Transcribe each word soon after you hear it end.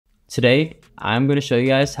Today, I'm going to show you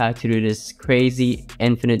guys how to do this crazy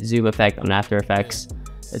infinite zoom effect on After Effects.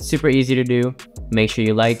 It's super easy to do. Make sure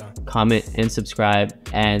you like, comment, and subscribe,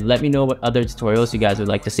 and let me know what other tutorials you guys would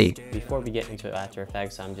like to see. Before we get into After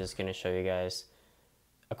Effects, I'm just going to show you guys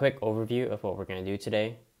a quick overview of what we're going to do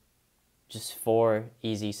today. Just 4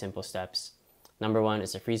 easy, simple steps. Number 1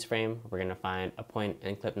 is a freeze frame. We're going to find a point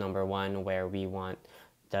in clip number 1 where we want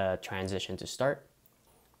the transition to start.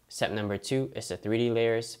 Step number 2 is the 3D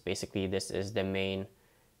layers. Basically, this is the main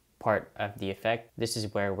part of the effect. This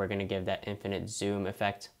is where we're going to give that infinite zoom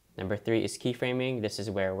effect. Number 3 is keyframing. This is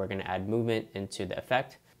where we're going to add movement into the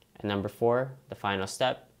effect. And number 4, the final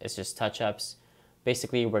step, is just touch-ups.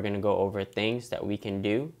 Basically, we're going to go over things that we can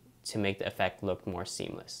do to make the effect look more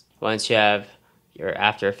seamless. Once you have your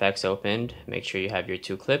After Effects opened, make sure you have your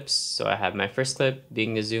 2 clips. So I have my first clip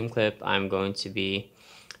being the zoom clip. I'm going to be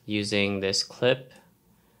using this clip.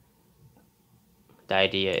 The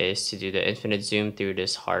idea is to do the infinite zoom through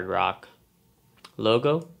this Hard Rock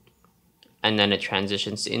logo, and then it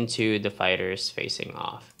transitions into the fighters facing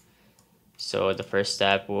off. So the first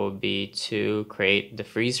step will be to create the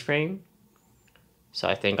freeze frame. So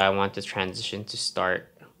I think I want the transition to start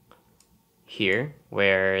here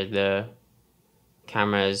where the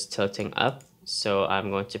camera is tilting up. So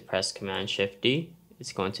I'm going to press Command-Shift-D.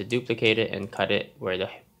 It's going to duplicate it and cut it where the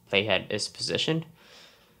playhead is positioned.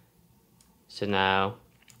 So now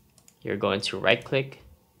you're going to right click,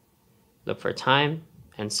 look for time,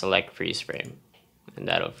 and select freeze frame. And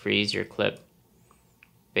that'll freeze your clip.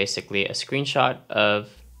 Basically a screenshot of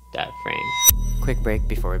that frame. Quick break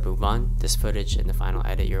before we move on. This footage and the final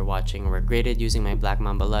edit you're watching were graded using my Black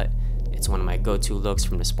Mamba LUT. It's one of my go-to looks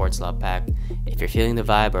from the Sports Love pack. If you're feeling the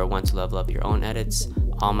vibe or want to level up your own edits,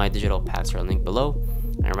 all my digital packs are linked below.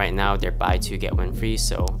 And right now they're buy 2 get 1 free,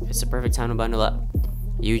 so it's the perfect time to bundle up.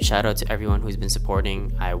 Huge shout out to everyone who's been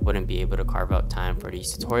supporting. I wouldn't be able to carve out time for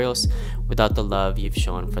these tutorials without the love you've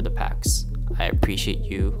shown for the packs. I appreciate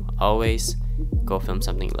you always. Go film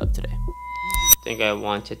something you love today. I think I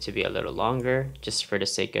want it to be a little longer just for the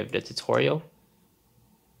sake of the tutorial.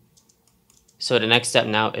 So the next step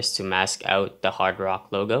now is to mask out the Hard Rock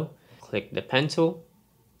logo. Click the pen tool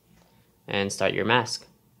and start your mask.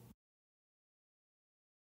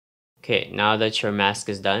 Okay, now that your mask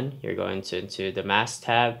is done, you're going into the mask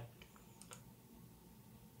tab,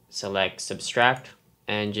 select subtract,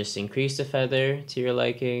 and just increase the feather to your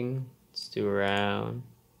liking. Let's do around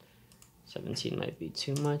 17, might be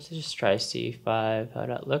too much. Let's just try C5, how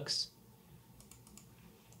that looks.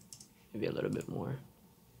 Maybe a little bit more.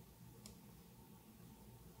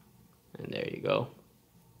 And there you go.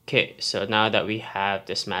 Okay, so now that we have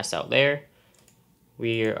this masked out layer,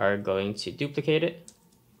 we are going to duplicate it.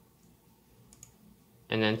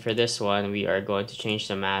 And then for this one, we are going to change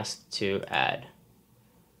the mask to add.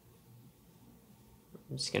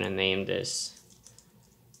 I'm just gonna name this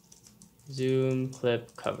Zoom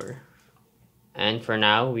Clip Cover. And for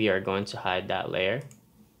now, we are going to hide that layer.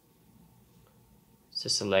 So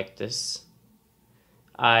select this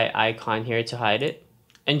eye icon here to hide it.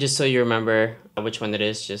 And just so you remember which one it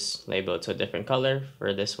is, just label it to a different color.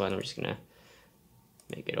 For this one, we're just gonna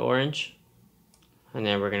make it orange. And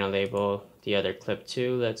then we're gonna label the other clip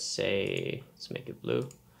too. Let's make it blue.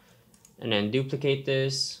 And then duplicate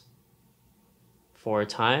this 4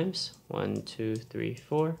 times. 1, 2, 3,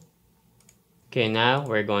 4. Okay, now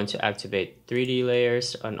we're going to activate 3D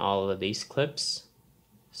layers on all of these clips.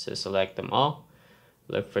 So select them all,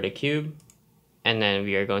 look for the cube, and then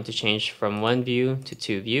we are going to change from 1 view to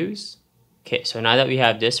 2 views. Okay, so now that we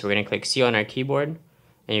have this, we're gonna click C on our keyboard,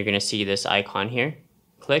 and you're gonna see this icon here.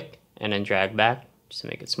 Click, and then drag back, just to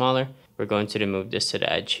make it smaller. We're going to move this to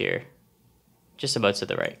the edge here, just about to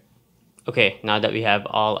the right. Okay, now that we have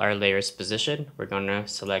all our layers positioned, we're gonna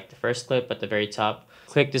select the first clip at the very top.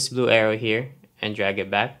 Click this blue arrow here and drag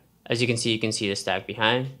it back. As you can see the stack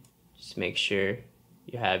behind. Just make sure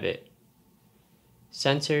you have it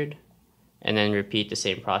centered, and then repeat the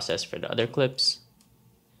same process for the other clips.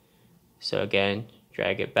 So again,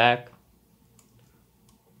 drag it back,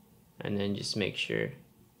 and then just make sure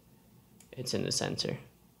it's in the center.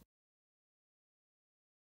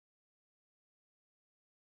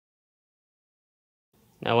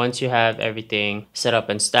 Now once you have everything set up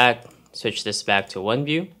and stacked, switch this back to 1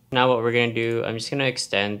 view. Now what we're gonna do, I'm just gonna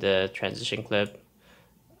extend the transition clip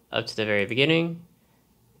up to the very beginning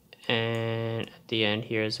and at the end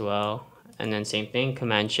here as well. And then same thing,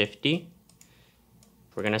 Command-Shift-D.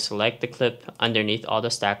 We're gonna select the clip underneath all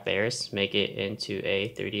the stack layers, make it into a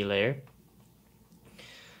 3D layer.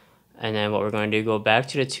 And then what we're gonna do, go back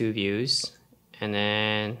to the 2 views, and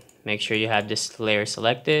then make sure you have this layer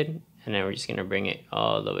selected and then we're just gonna bring it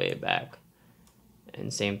all the way back.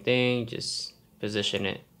 And same thing, just position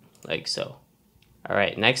it like so. All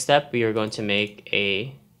right, next step, we are going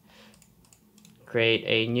to create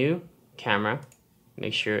a new camera.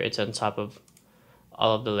 Make sure it's on top of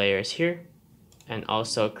all of the layers here, and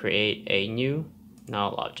also create a new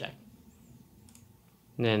null object.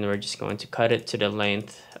 And then we're just going to cut it to the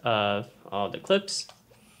length of all the clips.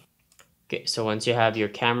 Okay, so once you have your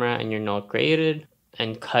camera and your null created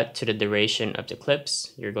and cut to the duration of the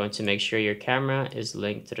clips, you're going to make sure your camera is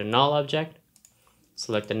linked to the null object.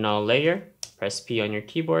 Select the null layer, press P on your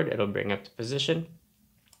keyboard, it'll bring up the position.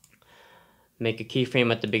 Make a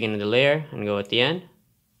keyframe at the beginning of the layer and go at the end.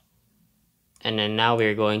 And then now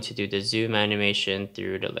we're going to do the zoom animation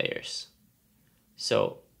through the layers.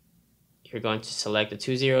 So you're going to select the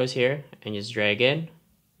 2 zeros here and just drag in.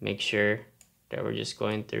 Make sure that we're just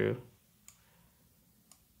going through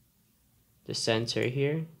the center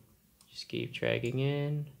here. Just keep dragging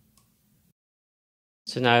in.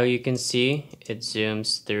 So now you can see it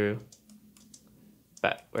zooms through,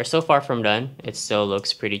 but we're so far from done. It still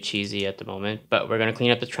looks pretty cheesy at the moment, but we're gonna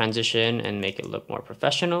clean up the transition and make it look more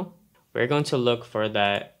professional. We're going to look for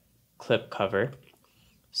that clip cover.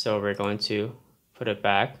 So we're going to put it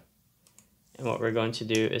back. And what we're going to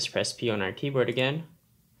do is press P on our keyboard again.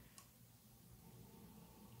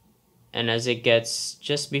 And as it gets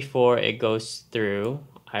just before it goes through,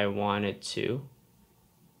 I want it to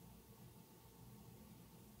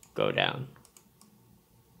go down.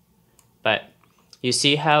 But you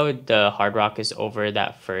see how the hard rock is over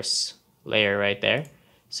that first layer right there?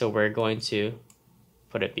 So we're going to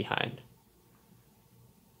put it behind.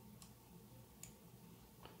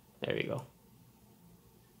 There we go.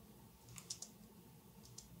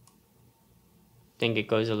 Think it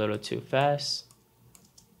goes a little too fast.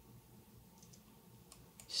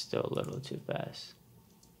 Still a little too fast.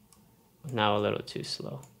 Now a little too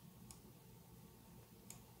slow.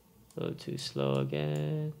 A little too slow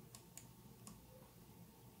again.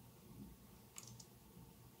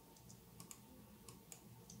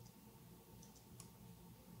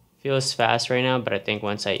 Feels fast right now, but I think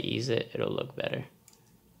once I ease it, it'll look better.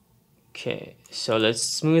 Okay, so let's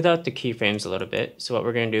smooth out the keyframes a little bit. So what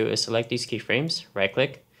we're gonna do is select these keyframes, right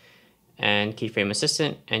click, and keyframe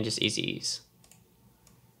assistant, and just easy ease.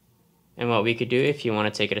 And what we could do, if you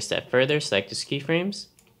want to take it a step further, select these keyframes,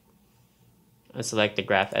 and select the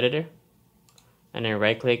graph editor, and then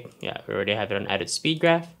right click. Yeah, we already have it on edit speed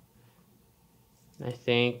graph. I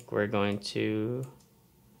think we're going to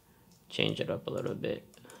change it up a little bit.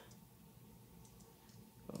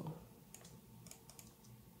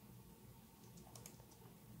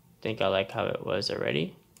 Think I like how it was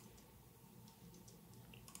already.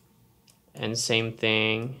 And same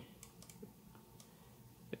thing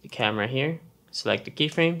with the camera here. Select the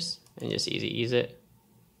keyframes and just easy ease it.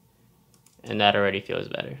 And that already feels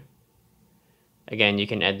better. Again, you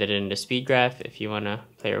can edit it in the speed graph if you want to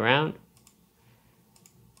play around.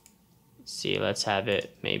 See, let's have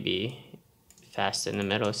it maybe fast in the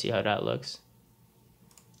middle, see how that looks.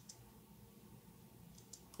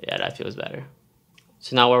 Yeah, that feels better.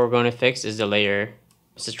 So now what we're going to fix is the layer,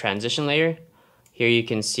 it's the transition layer. Here you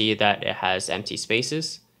can see that it has empty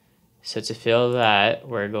spaces. So to fill that,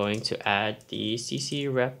 we're going to add the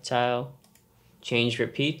CC Reptile change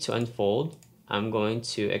repeat to unfold. I'm going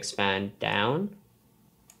to expand down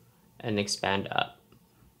and expand up.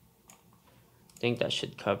 I think that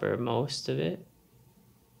should cover most of it.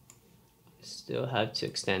 Still have to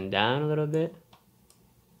extend down a little bit.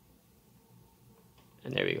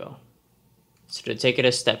 And there we go. So to take it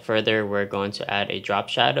a step further, we're going to add a drop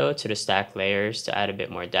shadow to the stack layers to add a bit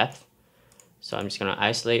more depth. So I'm just going to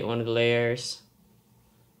isolate one of the layers.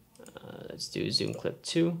 Let's do zoom clip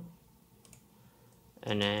 2.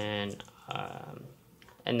 And then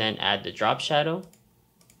add the drop shadow.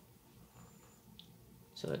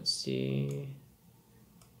 So let's see.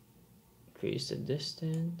 Increase the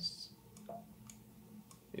distance.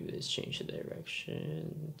 Maybe let's change the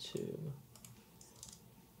direction to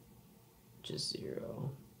just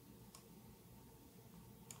 0.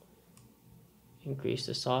 Increase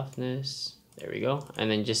the softness. There we go. And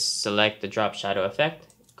then just select the drop shadow effect,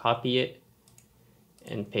 copy it,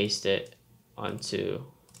 and paste it onto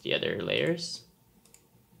the other layers.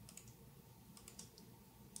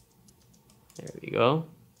 There we go.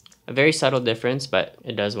 A very subtle difference, but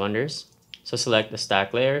it does wonders. So select the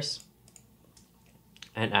stack layers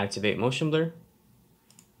and activate motion blur.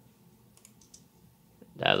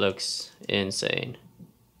 That looks insane.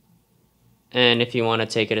 And if you want to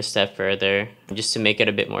take it a step further, just to make it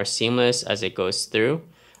a bit more seamless as it goes through,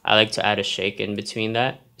 I like to add a shake in between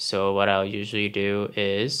that. So what I'll usually do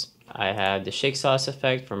is I have the shake sauce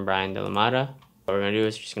effect from Brian De La Mata. What we're gonna do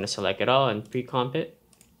is just gonna select it all and pre-comp it.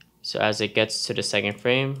 So as it gets to the second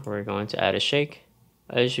frame, we're going to add a shake.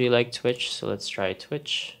 I usually like Twitch, so let's try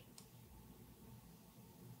Twitch.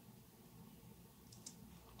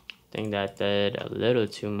 I think that did a little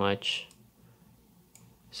too much.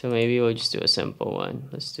 So maybe we'll just do a simple one.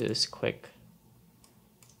 Let's do this quick.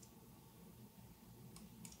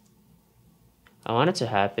 I want it to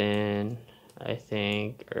happen, I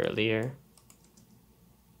think, earlier.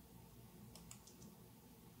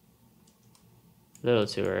 A little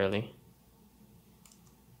too early.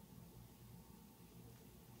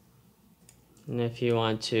 And if you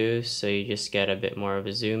want to, so you just get a bit more of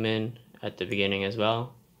a zoom in at the beginning as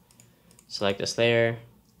well. Select this layer,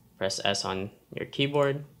 press S on your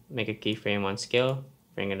keyboard, make a keyframe on scale,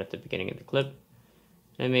 bring it at the beginning of the clip,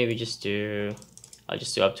 and maybe I'll just do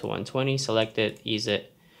up to 120, select it, ease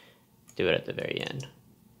it, do it at the very end.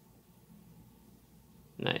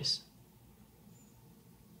 Nice.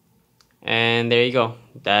 And there you go.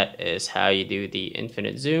 That is how you do the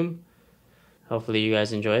infinite zoom. Hopefully you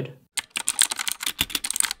guys enjoyed.